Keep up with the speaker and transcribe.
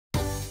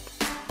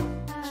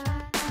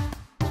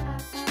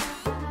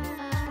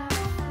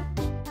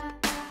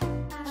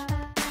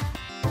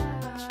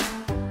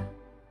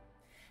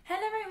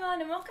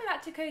welcome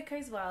back to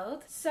Coco's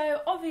World.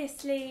 So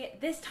obviously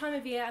this time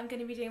of year I'm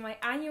going to be doing my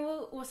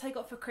annual What I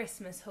Got for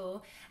Christmas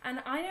haul,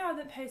 and I know I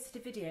haven't posted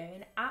a video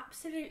in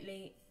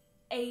absolutely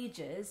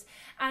ages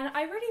and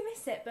I really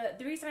miss it, but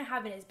the reason I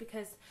haven't is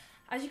because,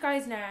 as you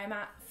guys know, I'm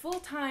at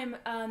full-time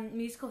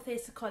musical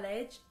theatre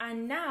college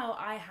and now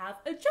I have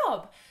a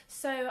job.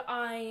 So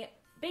I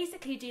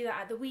basically do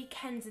that at the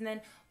weekends, and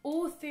then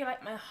all through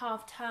like my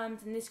half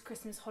terms and this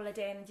Christmas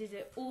holiday, and I did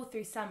it all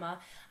through summer,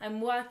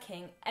 I'm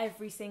working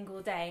every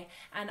single day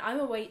and I'm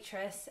a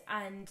waitress.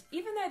 And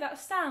even though that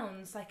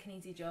sounds like an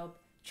easy job,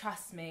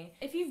 trust me,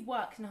 if you've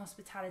worked in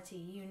hospitality,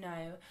 you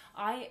know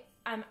I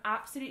am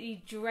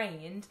absolutely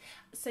drained.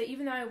 So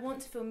even though I want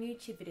to film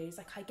YouTube videos,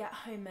 like I get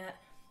home at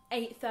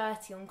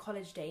 8:30 on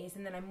college days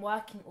and then I'm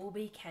working all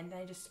weekend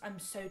and I'm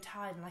so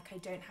tired and like I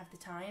don't have the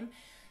time.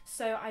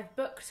 So I've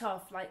booked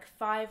off like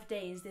 5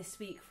 days this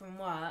week from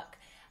work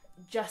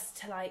just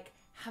to like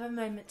have a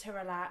moment to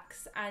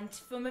relax and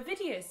to film a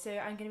video. So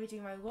I'm going to be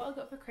doing my What I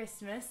Got for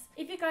Christmas.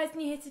 If you guys are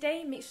new here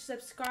today, make sure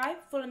to subscribe,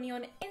 follow me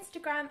on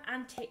Instagram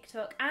and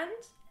TikTok, and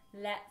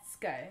let's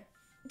go.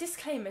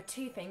 Disclaimer,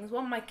 two things.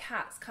 One, my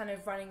cat's kind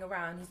of running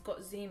around, he's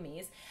got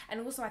zoomies, and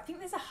also I think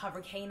there's a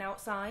hurricane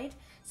outside,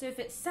 so if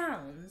it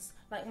sounds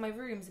like my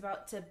room's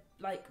about to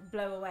like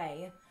blow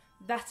away,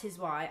 that is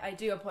why. I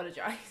do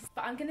apologise.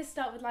 But I'm going to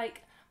start with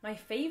like my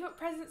favourite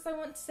presents, I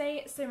want to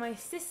say. So my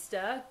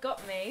sister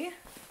got me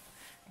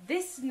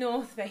this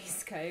North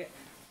Face coat.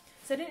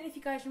 So I don't know if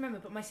you guys remember,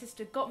 but my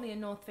sister got me a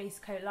North Face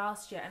coat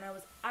last year and I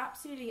was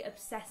absolutely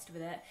obsessed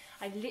with it.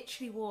 I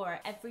literally wore it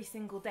every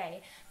single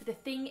day. But the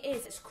thing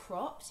is, it's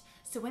cropped.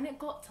 So when it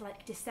got to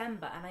like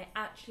December and I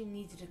actually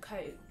needed a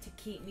coat to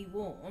keep me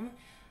warm,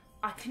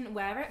 I couldn't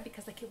wear it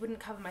because like it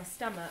wouldn't cover my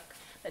stomach.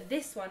 But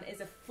this one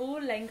is a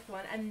full length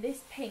one, and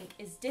this pink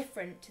is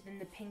different than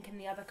the pink in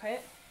the other coat.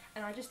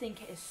 And I just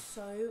think it is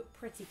so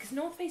pretty, because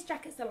North Face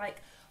jackets are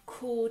like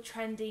cool,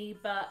 trendy,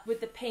 but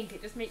with the pink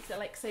it just makes it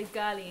like so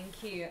girly and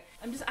cute.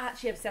 I'm just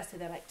actually obsessed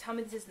with it. Like, tell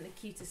me this isn't the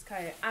cutest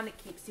coat, and it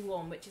keeps you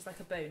warm, which is like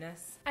a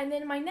bonus. And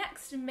then my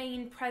next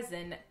main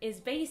present is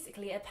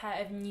basically a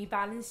pair of New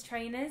Balance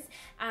trainers,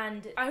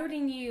 and I already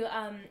knew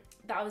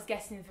that I was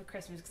getting them for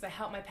Christmas because I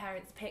helped my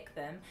parents pick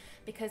them,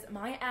 because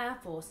my Air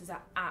Forces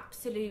are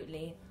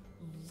absolutely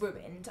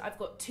ruined. I've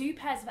got two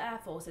pairs of Air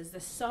Forces, the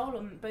sole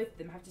on both of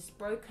them have just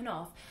broken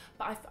off,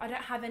 but I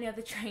don't have any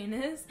other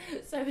trainers,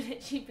 so I've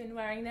literally been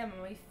wearing them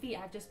and my feet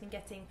have just been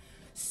getting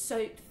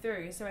soaked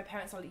through. So my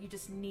parents are like, you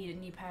just need a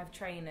new pair of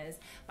trainers.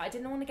 But I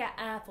didn't want to get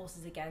Air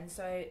Forces again,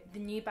 so the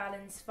New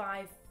Balance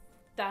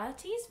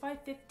 530s,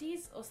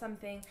 550s or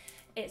something,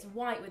 it's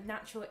white with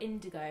natural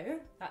indigo,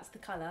 that's the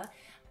colour,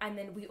 and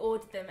then we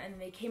ordered them and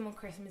they came on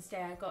Christmas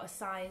Day. I got a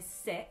size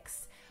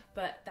 6,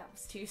 but that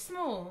was too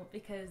small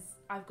because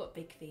I've got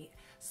big feet.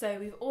 So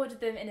we've ordered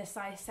them in a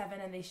size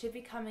 7 and they should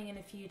be coming in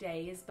a few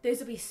days. Those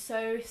will be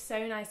so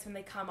nice when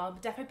they come. I'll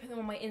definitely put them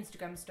on my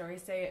Instagram story,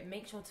 so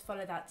make sure to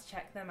follow that to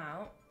check them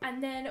out.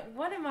 And then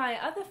one of my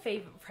other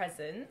favourite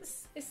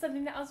presents is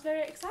something that I was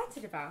very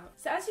excited about.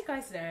 So as you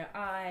guys know,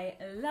 I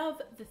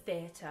love the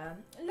theatre.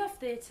 I love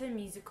theatre,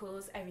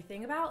 musicals,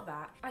 everything about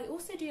that. I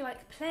also do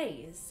like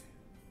plays.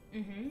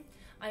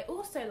 I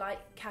also like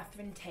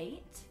Catherine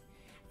Tate.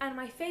 And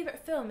my favourite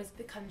film is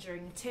The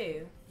Conjuring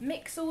 2.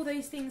 Mix all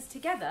those things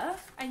together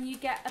and you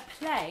get a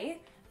play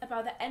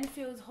about the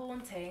Enfield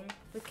haunting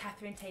with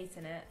Catherine Tate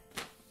in it.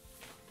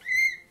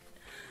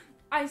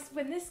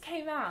 When this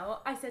came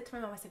out, I said to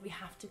my mum, I said, we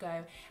have to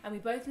go. And we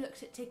both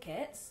looked at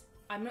tickets.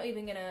 I'm not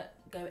even gonna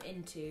go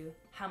into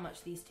how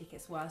much these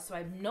tickets were, so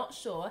I'm not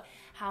sure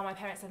how my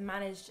parents have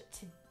managed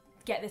to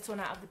get this one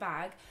out of the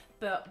bag,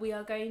 but we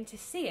are going to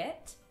see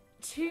it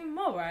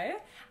tomorrow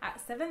at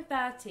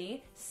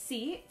 7:30,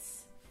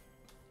 seats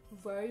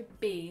row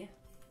B.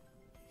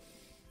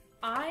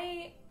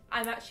 I'm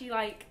actually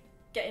like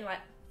getting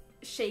like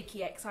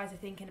shaky excited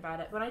thinking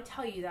about it. When I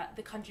tell you that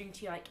The Conjuring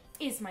 2 like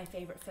is my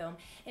favourite film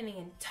in the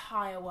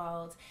entire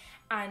world,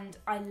 and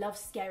I love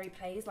scary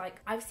plays. Like,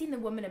 I've seen The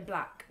Woman in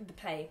Black, the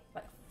play,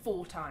 like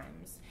 4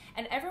 times,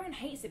 and everyone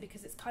hates it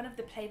because it's kind of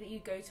the play that you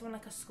go to on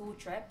like a school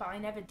trip, but I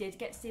never did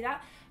get to see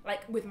that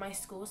like with my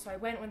school, so I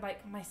went with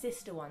like my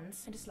sister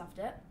once. I just loved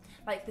it,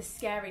 like the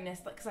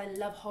scariness, like, because I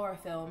love horror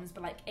films,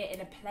 but like it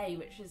in a play,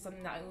 which is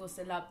something that I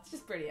also love. It's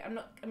just brilliant.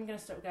 I'm gonna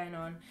stop going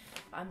on,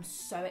 but I'm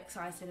so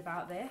excited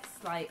about this.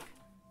 Like,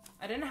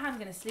 I don't know how I'm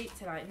gonna sleep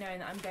tonight knowing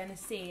that I'm going to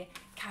see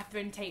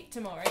Catherine Tate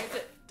tomorrow,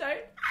 but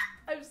don't.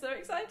 I'm so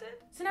excited.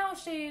 So now I'll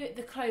show you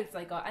the clothes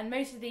I got, and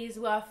most of these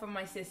were from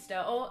my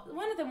sister, or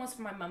one of them was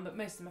from my mum, but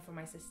most of them are from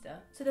my sister.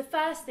 So the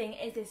first thing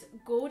is this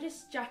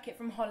gorgeous jacket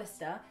from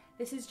Hollister.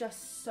 This is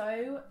just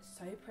so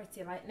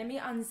pretty. Like, let me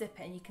unzip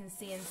it and you can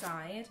see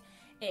inside.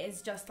 It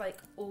is just like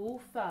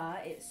all fur.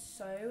 It's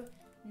so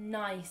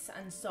nice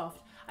and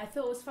soft. I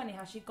thought it was funny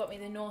how she got me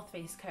the North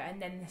Face coat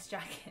and then this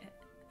jacket.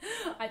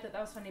 I thought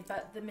that was funny,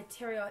 but the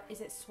material,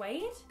 is it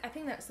suede? I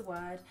think that's the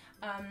word.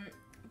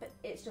 But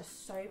it's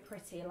just so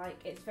pretty. Like,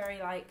 it's very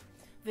like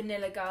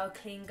vanilla girl,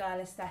 clean girl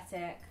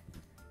aesthetic.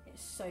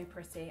 It's so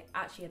pretty.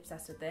 Actually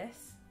obsessed with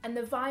this. And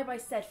the vibe I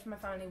said from my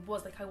family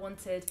was like I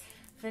wanted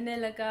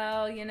vanilla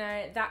girl, you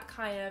know, that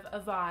kind of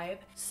a vibe.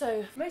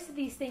 So most of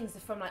these things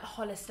are from like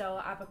Hollister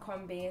or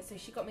Abercrombie. So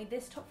she got me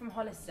this top from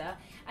Hollister,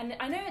 and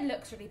I know it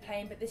looks really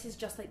plain, but this is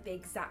just like the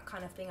exact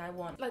kind of thing I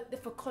want.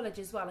 Like for college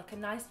as well, like a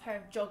nice pair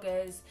of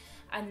joggers,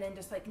 and then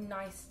just like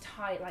nice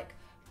tight, like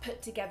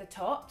put together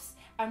tops.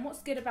 And what's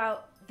good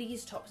about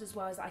these tops as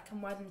well is I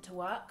can wear them to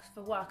work.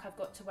 For work, I've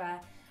got to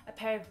wear a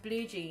pair of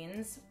blue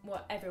jeans.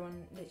 Well,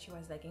 everyone literally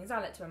wears leggings. I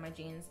like to wear my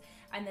jeans,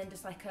 and then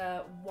just like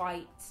a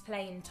white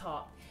plain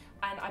top.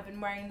 And I've been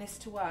wearing this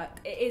to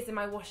work. It is in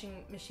my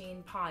washing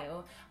machine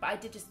pile, but I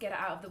did just get it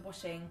out of the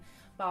washing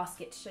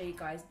basket to show you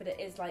guys, but it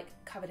is like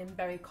covered in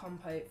berry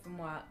compote from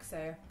work, so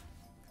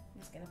I'm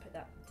just gonna put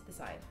that to the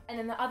side. And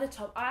then the other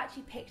top, I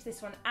actually picked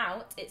this one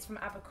out. It's from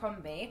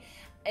Abercrombie.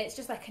 It's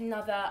just like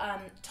another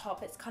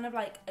top. It's kind of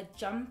like a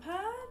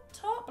jumper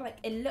top, like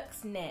it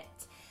looks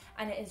knit,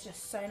 and it is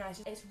just so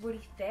nice. It's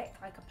really thick,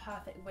 like a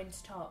perfect winter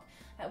top.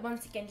 Like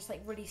once again, just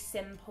like really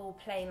simple,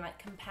 plain, like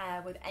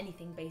compare with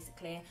anything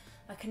basically.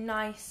 Like a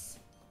nice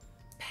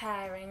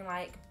pairing,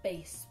 like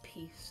base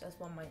piece, as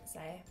one might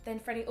say. Then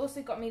Freddie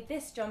also got me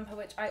this jumper,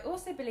 which I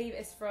also believe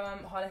is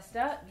from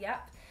Hollister,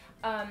 yep.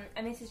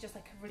 And this is just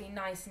like a really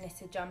nice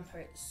knitted jumper.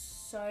 It's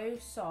so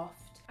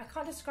soft. I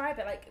can't describe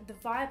it, like the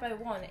vibe I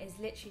want is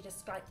literally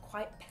just like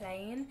quite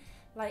plain,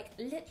 like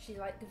literally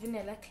like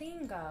vanilla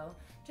clean girl.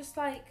 Just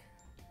like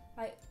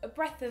a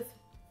breath of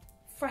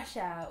fresh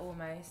air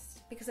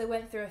almost, because I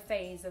went through a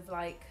phase of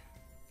like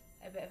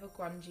a bit of a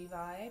grungy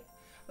vibe,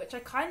 which I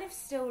kind of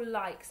still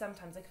like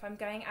sometimes. Like if I'm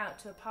going out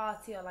to a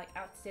party or like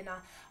out to dinner,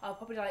 I'll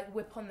probably like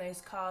whip on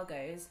those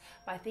cargos,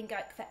 but I think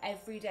like for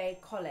everyday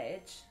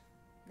college,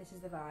 this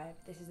is the vibe.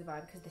 This is the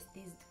vibe, because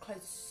these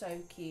clothes are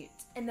so cute.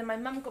 And then my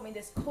mum got me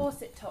this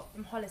corset top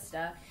from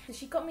Hollister. So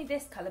she got me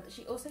this colour, but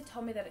she also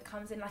told me that it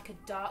comes in like a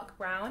dark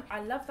brown.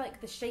 I love like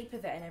the shape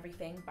of it and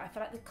everything, but I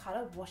feel like the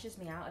colour washes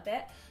me out a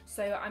bit.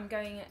 So I'm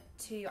going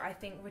to, I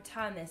think,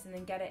 return this and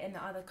then get it in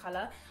the other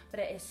colour. But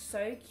it is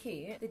so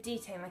cute. The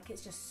detailing, like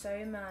it's just so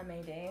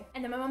mermaidy.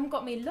 And then my mum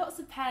got me lots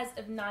of pairs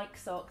of Nike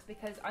socks,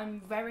 because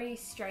I'm very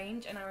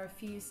strange and I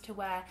refuse to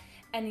wear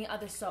any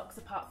other socks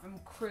apart from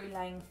crew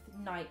length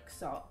Nike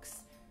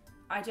socks.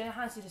 I don't know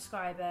how to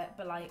describe it,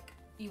 but like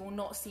you will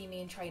not see me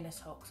in trainer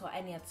socks or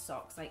any other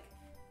socks. Like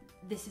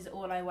this is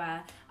all I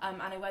wear,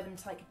 and I wear them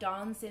to like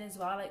dance in as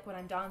well, like when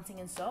I'm dancing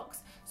in socks.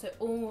 So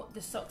all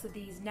the socks of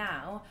these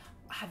now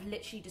have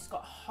literally just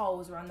got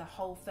holes around the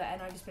whole foot,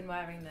 and I've just been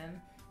wearing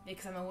them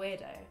because I'm a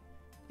weirdo.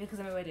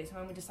 So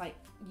I'm just like,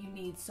 you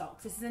need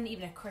socks. This isn't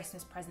even a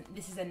Christmas present,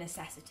 this is a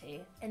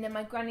necessity. And then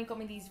my granny got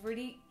me these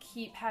really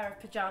cute pair of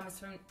pajamas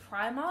from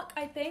Primark,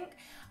 I think.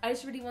 I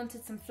just really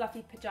wanted some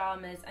fluffy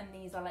pajamas, and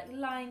these are like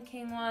Lion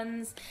King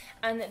ones.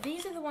 And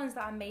these are the ones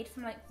that are made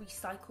from like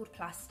recycled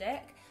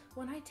plastic.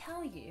 When I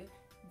tell you,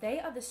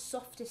 they are the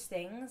softest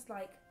things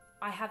like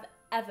I have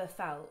ever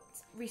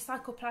felt.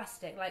 Recycled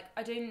plastic, like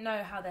I don't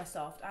know how they're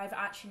soft. I have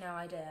actually no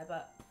idea,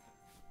 but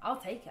I'll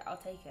take it, I'll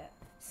take it.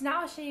 So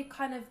now I'll show you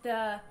kind of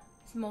the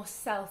more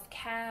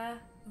self-care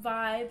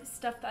vibe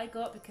stuff that I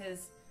got,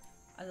 because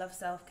I love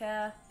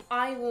self-care.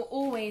 I will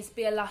always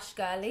be a Lush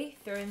girly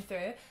through and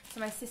through.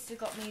 So my sister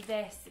got me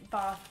this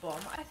bath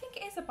bomb. I think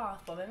it is a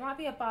bath bomb. It might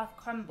be a bath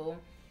crumble,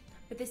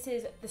 but this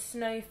is the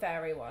Snow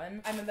Fairy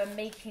one. I remember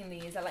making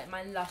these at like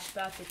my Lush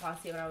birthday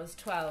party when I was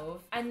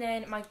 12. And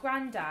then my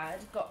granddad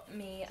got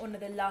me one of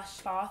the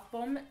Lush bath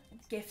bomb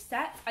gift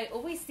sets. I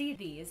always see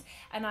these,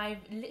 and I've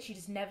literally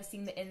just never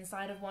seen the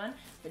inside of one,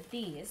 but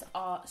these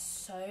are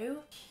so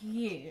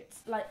cute.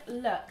 Like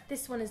look,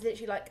 this one is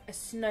literally like a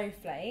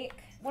snowflake.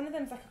 One of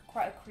them's like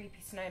quite a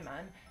creepy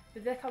snowman,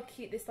 but look how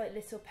cute this like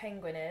little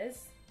penguin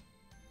is.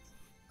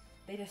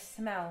 They just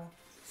smell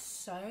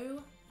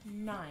so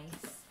nice.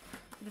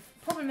 The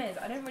problem is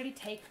I don't really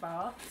take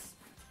baths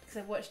because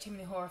I've watched too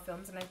many horror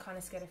films, and I'm kind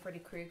of scared of Freddy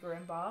Krueger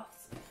in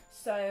baths.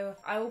 So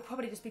I will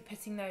probably just be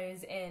putting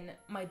those in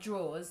my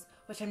drawers,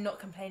 which I'm not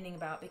complaining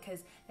about,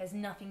 because there's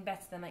nothing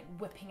better than like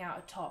whipping out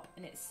a top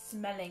and it's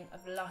smelling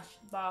of Lush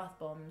bath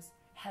bombs.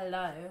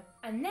 Hello.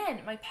 And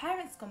then my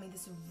parents got me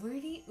this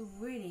really,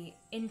 really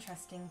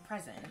interesting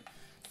present.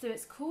 So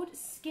it's called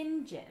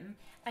Skin Gym,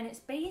 and it's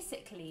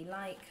basically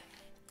like,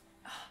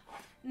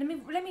 let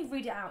me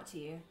read it out to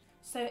you.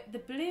 So the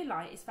blue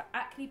light is for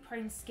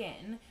acne-prone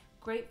skin,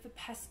 great for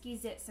pesky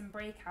zits and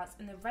breakouts,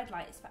 and the red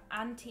light is for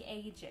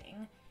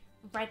anti-aging,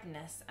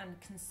 redness and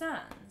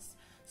concerns.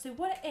 So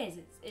what it is,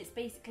 it's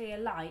basically a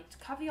light.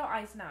 Cover your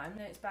eyes now, I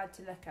know it's bad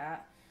to look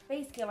at.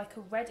 Basically like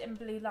a red and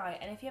blue light,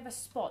 and if you have a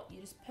spot, you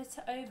just put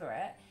it over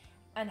it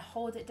and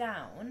hold it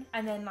down,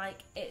 and then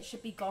like it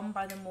should be gone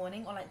by the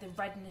morning, or like the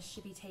redness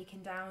should be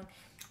taken down.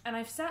 And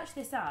I've searched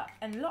this up,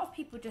 and a lot of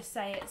people just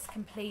say it's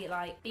complete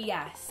like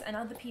BS, and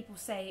other people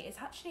say it's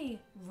actually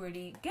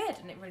really good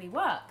and it really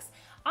works.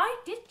 I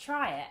did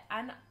try it,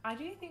 and I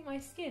do think my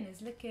skin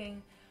is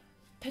looking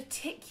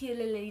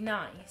particularly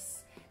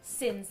nice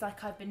since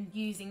like I've been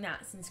using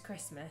that since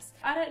Christmas.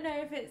 I don't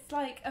know if it's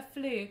like a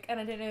fluke, and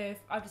I don't know if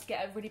I'll just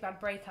get a really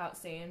bad breakout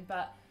soon,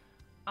 but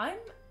I'm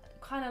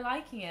kind of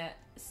liking it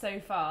so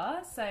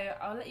far, so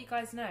I'll let you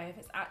guys know if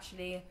it's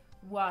actually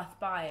worth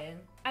buying.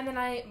 And then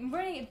I'm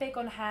really big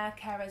on hair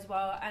care as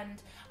well,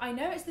 and I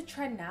know it's the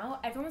trend now,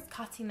 everyone's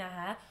cutting their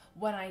hair.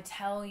 When I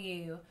tell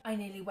you, I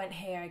nearly went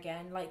here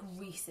again, like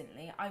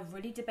recently. I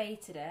really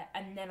debated it,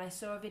 and then I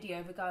saw a video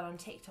of a girl on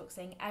TikTok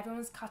saying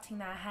everyone's cutting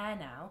their hair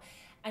now,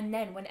 and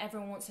then when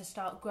everyone wants to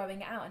start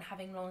growing it out and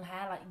having long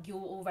hair, like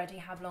you'll already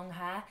have long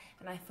hair,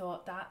 and I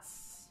thought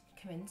that's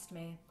convinced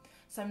me.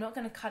 So I'm not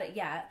going to cut it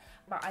yet,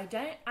 but I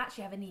don't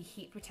actually have any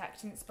heat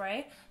protectant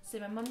spray. So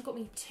my mum got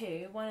me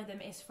two. One of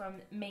them is from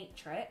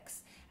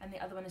Matrix and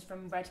the other one is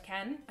from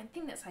Redken. I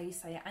think that's how you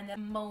say it. And they're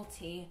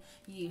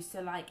multi-use,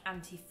 so like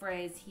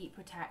anti-frizz, heat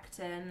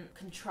protectant,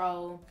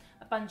 control,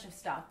 a bunch of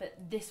stuff. But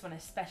this one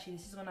especially,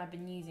 this is one I've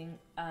been using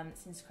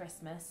since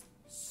Christmas.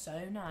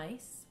 So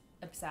nice.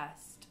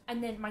 Obsessed.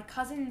 And then my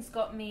cousin's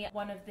got me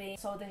one of the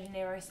Sol de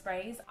Janeiro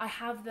sprays. I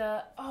have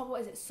the, oh, what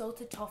is it?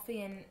 Salted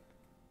toffee and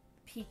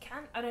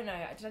pecan? I don't know,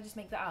 did I just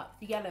make that up?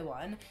 The yellow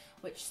one,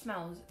 which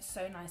smells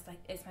so nice, like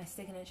it's my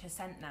signature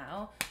scent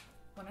now.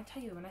 When I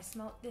tell you, when I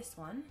smelled this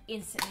one,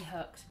 instantly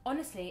hooked.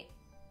 Honestly,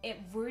 it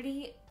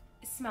really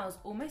smells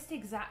almost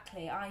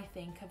exactly, I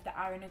think, of the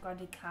Ariana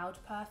Grande Cloud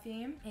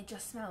perfume. It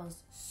just smells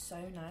so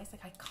nice,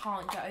 like I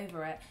can't get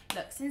over it.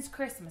 Look, since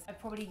Christmas, I've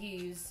probably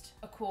used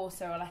a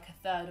quarter or like a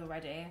third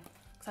already,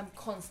 because I'm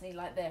constantly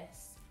like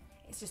this.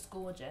 It's just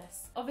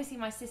gorgeous. Obviously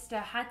my sister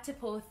had to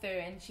pull through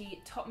and she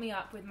topped me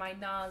up with my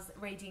NARS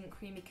Radiant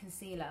Creamy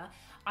Concealer.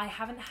 I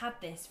haven't had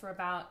this for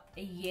about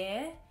a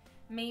year,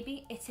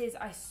 maybe. It is,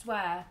 I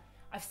swear,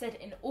 I've said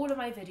in all of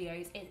my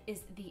videos, it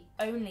is the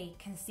only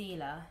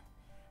concealer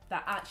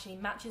that actually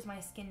matches my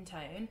skin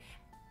tone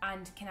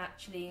and can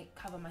actually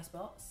cover my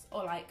spots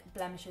or like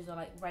blemishes or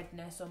like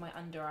redness or my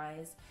under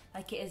eyes.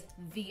 Like it is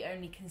the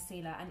only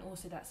concealer, and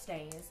also that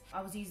stays.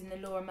 I was using the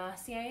Laura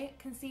Mercier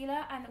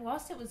concealer, and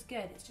whilst it was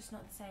good, it's just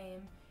not the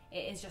same.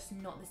 It is just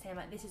not the same.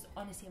 Like this is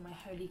honestly my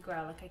holy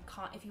grail. Like I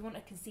can't, if you want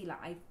a concealer,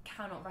 I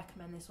cannot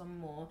recommend this one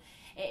more.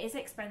 It is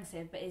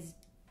expensive, but is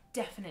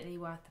definitely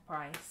worth the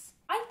price.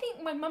 I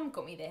think my mum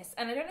got me this,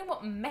 and I don't know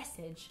what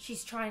message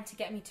she's trying to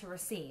get me to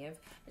receive,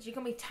 but she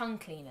got me tongue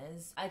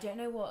cleaners. I don't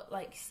know what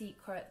like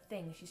secret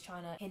thing she's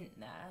trying to hint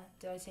there.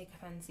 Do I take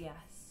offence? Yes.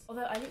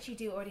 Although I literally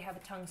do already have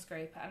a tongue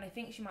scraper, and I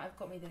think she might have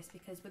got me this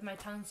because with my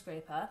tongue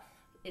scraper,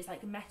 it's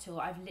like metal.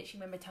 I've literally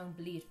made my tongue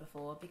bleed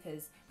before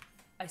because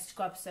I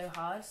scrub so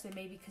hard. So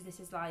maybe because this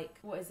is like,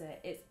 what is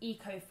it? It's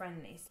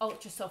eco-friendly,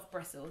 ultra soft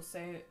bristles, so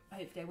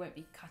hopefully I won't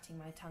be cutting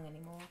my tongue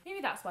anymore.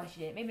 Maybe that's why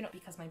she did it. Maybe not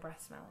because my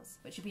breath smells,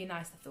 which would be a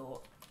nicer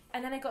thought.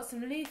 And then I got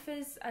some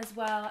loofahs as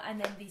well, and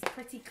then these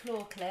pretty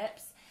claw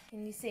clips.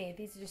 Can you see?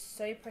 These are just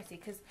so pretty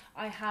because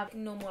I have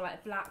normal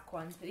like black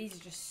ones, but these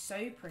are just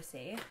so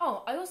pretty.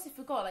 Oh, I also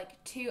forgot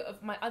like two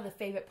of my other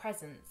favourite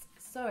presents.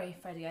 Sorry,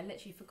 Freddie, I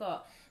literally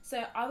forgot.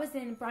 So I was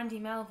in Brandy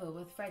Melville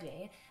with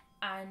Freddie,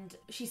 and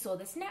she saw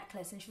this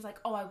necklace and she was like,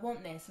 oh, I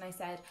want this. And I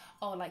said,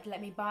 oh, like,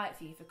 let me buy it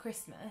for you for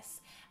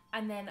Christmas.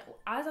 And then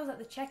as I was at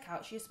the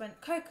checkout, she just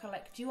went, Coco,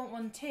 like, do you want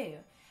one too?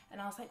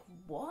 And I was like,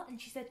 what? And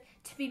she said,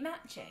 to be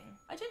matching.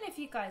 I don't know if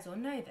you guys all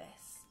know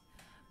this,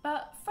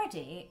 but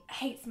Freddie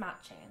hates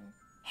matching.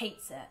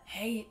 Hates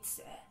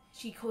it.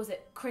 She calls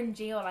it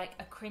cringy or like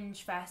a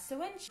cringe fest. So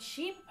when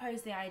she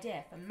proposed the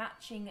idea for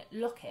matching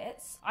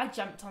lockets, I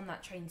jumped on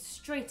that train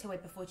straight away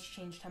before she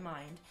changed her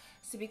mind.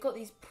 So we got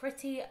these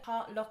pretty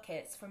heart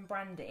lockets from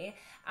Brandy,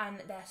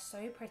 and they're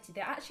so pretty. They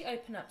actually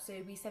open up, so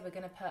we said we're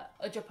going to put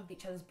a drop of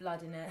each other's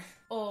blood in it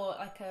or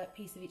like a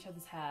piece of each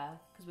other's hair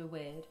because we're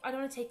weird. I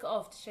don't want to take it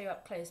off to show you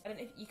up close. I don't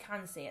know if you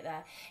can see it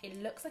there.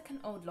 It looks like an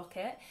old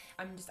locket.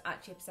 I'm just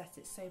actually obsessed.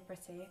 It's so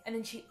pretty. And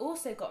then she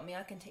also got me,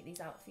 I can take these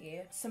out for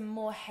you, some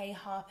more Hey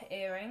Harper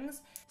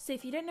earrings. So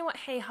if you don't know what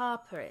Hey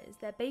Harper is,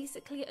 they're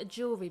basically a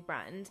jewellery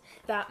brand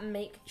that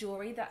make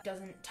jewellery that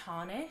doesn't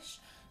tarnish.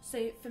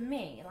 So for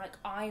me, like,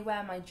 I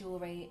wear my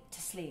jewellery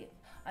to sleep.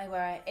 I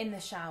wear it in the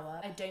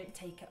shower. I don't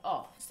take it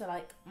off. So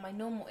like my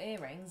normal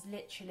earrings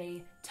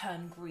literally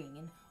turn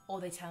green or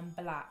they turn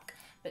black,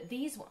 but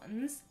these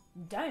ones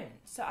don't.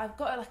 So I've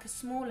got like a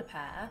smaller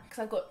pair because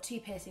I've got two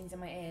piercings in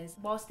my ears.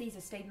 Whilst these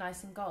have stayed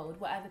nice and gold,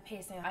 whatever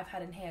piercing I've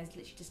had in here has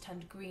literally just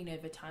turned green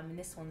over time, and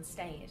this one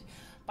stayed.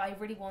 But I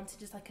really wanted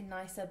just like a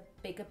nicer,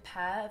 bigger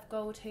pair of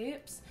gold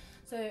hoops.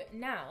 So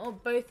now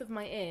both of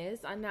my ears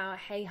are now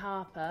Hey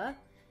Harper,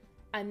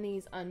 and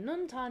these are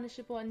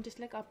non-tarnishable, and just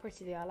look how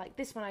pretty they are. Like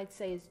this one I'd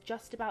say is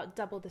just about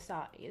double the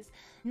size.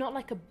 Not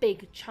like a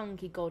big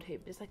chunky gold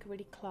hoop, but it's like a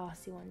really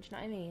classy one, do you know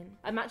what I mean?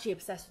 I'm actually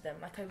obsessed with them,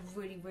 like I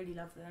really, really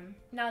love them.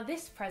 Now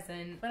this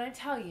present, when I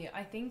tell you,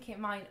 I think it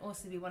might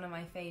also be one of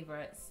my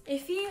favourites.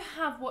 If you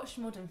have watched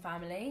Modern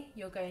Family,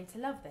 you're going to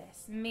love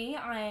this. Me,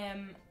 I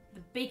am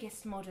the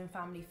biggest Modern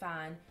Family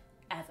fan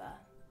ever.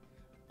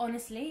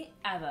 Honestly,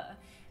 ever.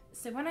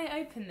 So when I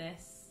opened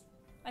this,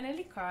 I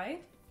nearly cried.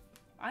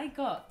 I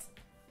got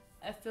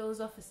a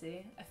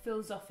philosophy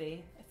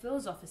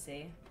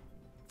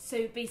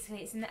So basically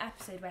it's in the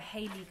episode where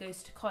Hayley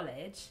goes to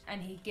college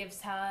and he gives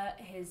her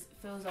his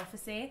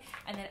philosophy,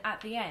 and then at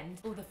the end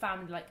all the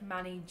family, like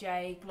Manny,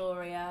 Jay,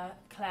 Gloria,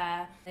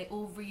 Claire, they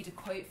all read a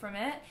quote from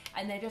it,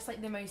 and they're just like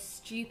the most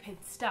stupid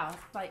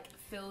stuff, like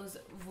Phil's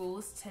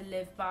rules to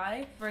live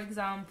by. For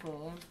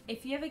example,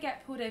 if you ever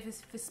get pulled over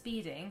for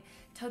speeding,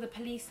 tell the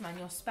policeman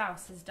your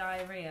spouse has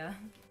diarrhea.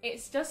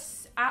 It's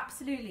just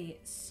absolutely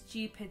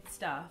stupid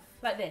stuff.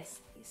 Like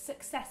this: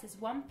 success is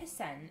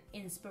 1%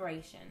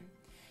 inspiration,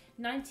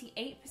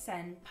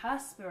 98%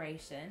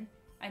 perspiration,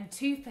 and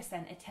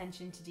 2%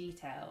 attention to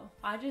detail.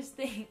 I just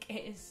think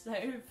it is so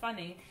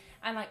funny.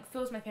 And like,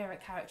 Phil's my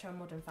favourite character on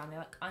Modern Family.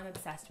 Like, I'm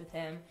obsessed with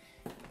him.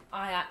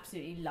 I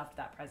absolutely loved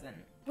that present.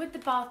 With the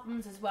bath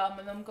bombs as well,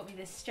 my mum got me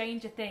this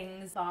Stranger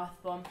Things bath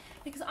bomb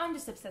because I'm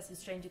just obsessed with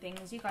Stranger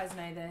Things. You guys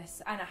know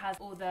this. And it has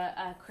all the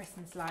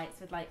Christmas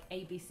lights with like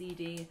A, B, C,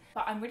 D.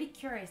 But I'm really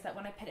curious that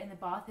when I put it in the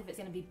bath, if it's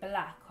going to be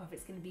black or if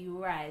it's going to be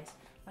red.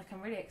 Like,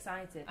 I'm really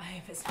excited. I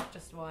hope it's not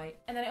just white.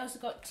 And then I also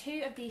got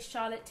 2 of these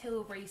Charlotte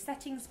Tilbury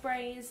setting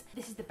sprays.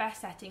 This is the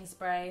best setting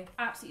spray.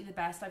 Absolutely the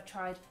best. I've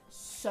tried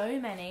so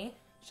many.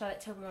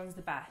 Charlotte Tilbury one's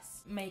the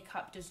best.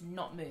 Makeup does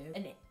not move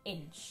an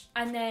inch.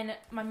 And then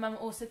my mum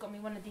also got me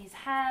one of these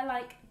hair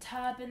like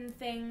turban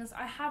things.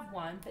 I have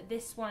one, but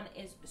this one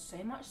is so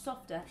much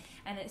softer,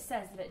 and it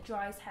says that it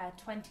dries hair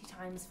 20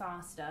 times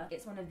faster.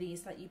 It's one of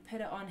these, like, you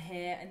put it on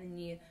here and then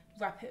you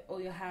wrap it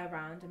all your hair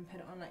around and put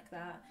it on like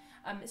that.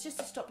 It's just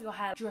to stop your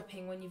hair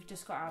dripping when you've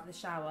just got out of the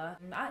shower.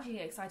 I'm actually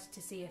excited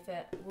to see if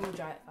it will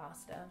dry it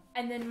faster.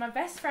 And then my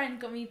best friend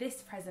got me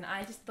this present.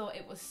 I just thought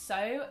it was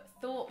so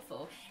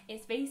thoughtful.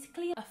 It's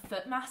basically a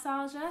foot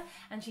massager,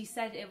 and she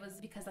said it was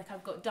because like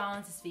I've got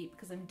dancer's feet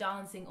because I'm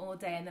dancing all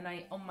day and then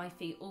I on my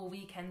feet all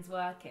weekends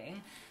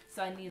working.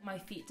 So I need my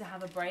feet to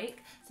have a break.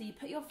 So you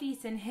put your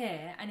feet in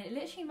here and it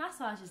literally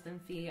massages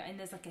them for you, and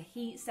there's like a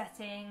heat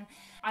setting.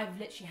 I've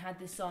literally had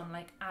this on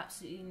like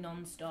absolutely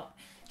non-stop.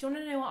 Do you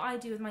want to know what I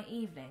do with my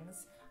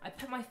evenings? I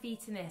put my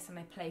feet in this and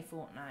I play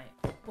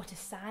Fortnite. What a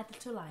sad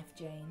little life,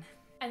 Jane.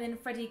 And then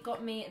Freddie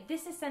got me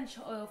this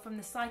essential oil from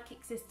the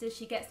Psychic Sisters.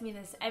 She gets me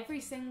this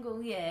every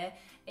single year.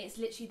 It's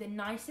literally the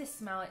nicest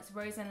smell. It's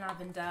rose and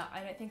lavender.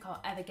 I don't think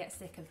I'll ever get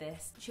sick of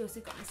this. She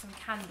also got me some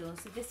candles.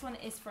 So this one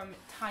is from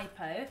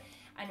Typo,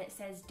 and it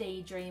says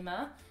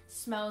Daydreamer.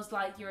 Smells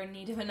like you're in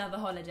need of another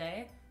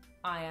holiday.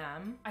 I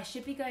am. I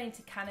should be going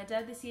to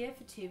Canada this year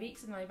for 2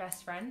 weeks with my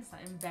best friend, so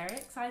I'm very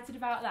excited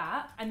about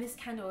that. And this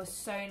candle is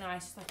so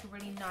nice. It's like a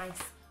really nice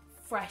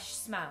fresh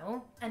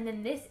smell. And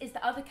then this is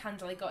the other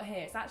candle I got here.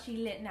 It's actually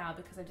lit now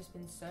because I've just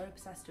been so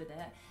obsessed with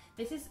it.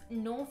 This is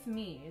North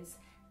Muse.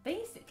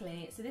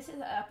 Basically, so this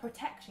is a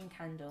protection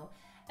candle.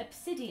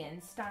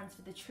 Obsidian stands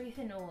for the truth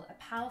in all, a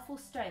powerful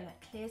stone that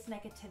clears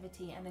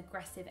negativity and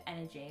aggressive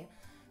energy.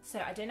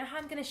 So I don't know how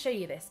I'm going to show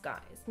you this,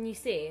 guys. Can you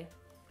see?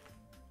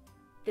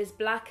 There's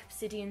black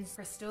obsidian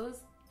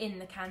crystals in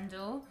the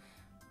candle.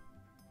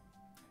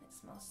 It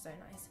smells so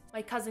nice.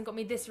 My cousin got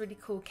me this really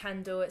cool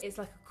candle. It's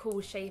like a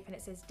cool shape and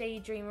it says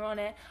Daydreamer on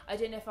it. I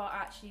don't know if I'll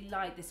actually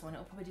light this one.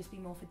 It'll probably just be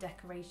more for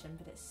decoration,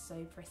 but it's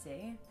so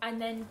pretty.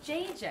 And then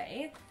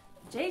JJ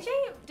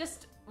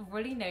just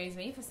really knows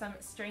me for some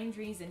strange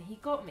reason. He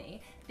got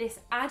me this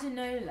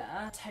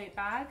Adenola tote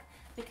bag,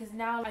 because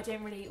now I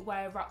don't really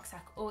wear a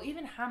rucksack or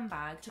even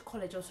handbag to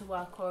college or to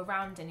work or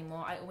around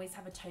anymore. I always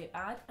have a tote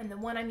bag, and the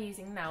one I'm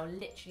using now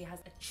literally has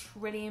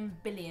 1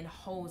 trillion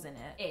holes in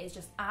it. It is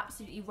just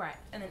absolutely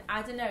wrecked. And then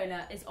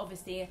Adenola is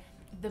obviously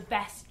the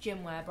best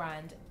gym wear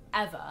brand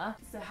ever,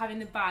 so having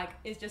the bag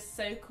is just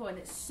so cool, and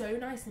it's so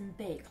nice and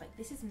big. Like,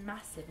 this is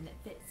massive and it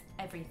fits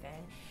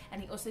everything. And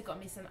he also got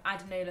me some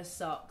Adenola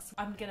socks.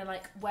 I'm gonna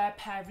like wear a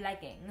pair of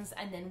leggings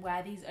and then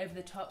wear these over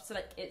the top, so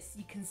like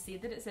you can see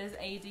that it says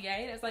ADA,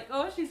 and it's like,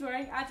 oh, she's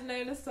wearing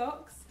Adenola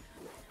socks.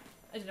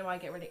 I don't know why I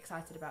get really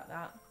excited about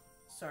that.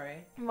 Sorry.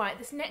 Right,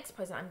 this next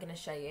present I'm gonna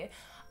show you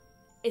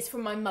is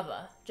from my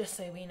mother, just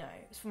so we know.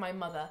 It's from my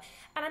mother,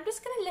 and I'm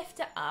just gonna lift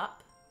it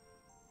up,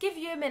 give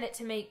you a minute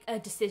to make a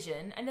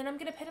decision, and then I'm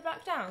gonna put it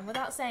back down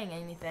without saying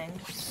anything.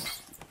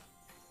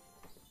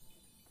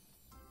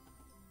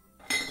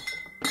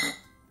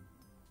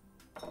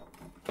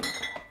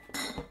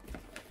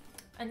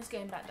 And it's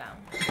going back down.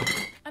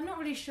 I'm not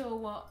really sure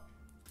what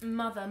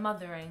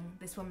mothering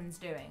this woman's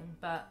doing,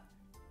 but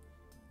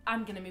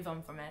I'm gonna move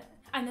on from it.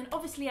 And then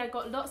obviously I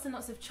got lots and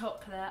lots of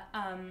chocolate.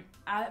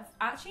 I've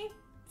actually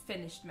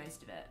finished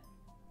most of it,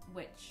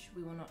 which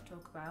we will not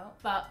talk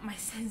about. But my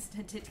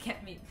sister did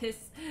get me this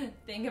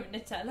thing of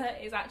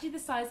Nutella. It's actually the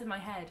size of my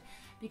head,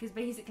 because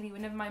basically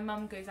whenever my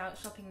mum goes out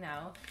shopping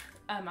now,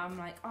 I'm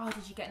like, oh,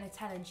 did you get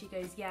Nutella? And she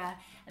goes, yeah.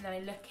 And then I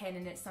look in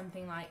and it's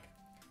something like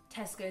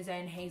Tesco's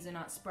own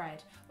hazelnut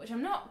spread, which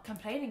I'm not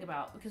complaining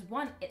about, because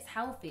 1, it's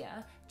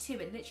healthier, 2,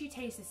 it literally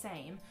tastes the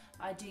same.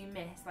 I do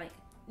miss, like,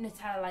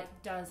 Nutella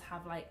like does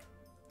have like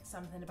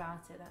something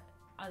about it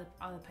that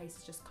other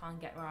places just can't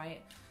get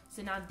right.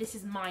 So now this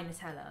is my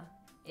Nutella.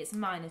 It's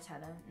my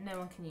Nutella. No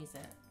one can use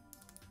it.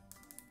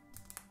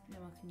 No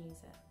one can use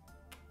it.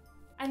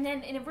 And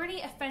then in a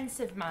really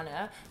offensive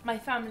manner, my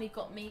family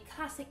got me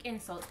classic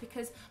insults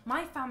because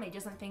my family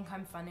doesn't think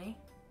I'm funny.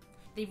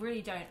 They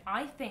really don't.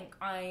 I think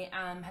I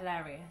am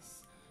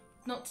hilarious.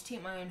 Not to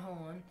toot my own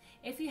horn.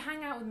 If you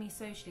hang out with me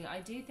socially, I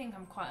do think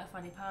I'm quite a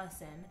funny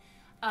person.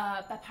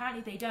 But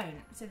apparently they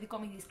don't. So they've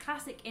got me these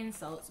classic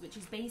insults, which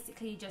is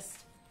basically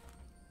just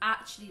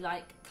actually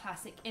like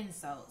classic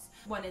insults.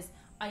 One is,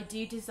 I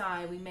do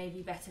desire we may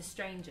be better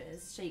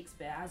strangers,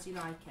 Shakespeare, as you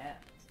like it.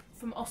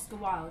 From Oscar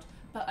Wilde.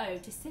 But oh,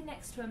 to sit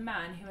next to a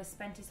man who has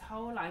spent his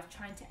whole life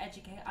trying to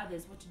educate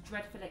others, what a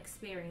dreadful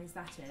experience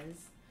that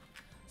is.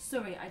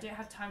 Sorry, I don't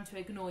have time to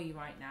ignore you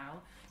right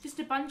now. Just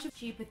a bunch of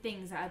stupid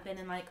things that have been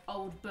in like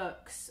old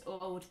books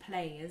or old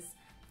plays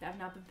that have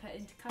now been put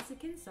into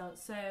classic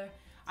insults. So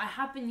I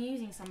have been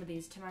using some of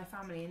these to my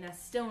family and they're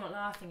still not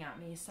laughing at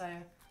me, so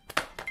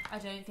I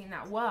don't think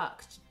that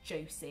worked,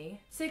 Josie.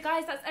 So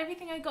guys, that's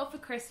everything I got for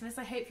Christmas.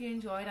 I hope you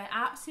enjoyed. I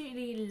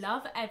absolutely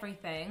love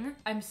everything.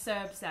 I'm so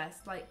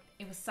obsessed. Like,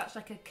 it was such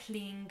like a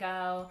clean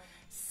girl,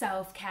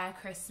 self-care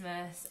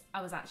Christmas.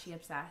 I was actually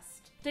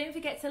obsessed. Don't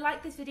forget to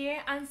like this video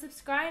and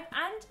subscribe,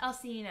 and I'll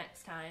see you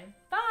next time.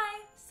 Bye!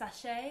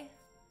 Sachet.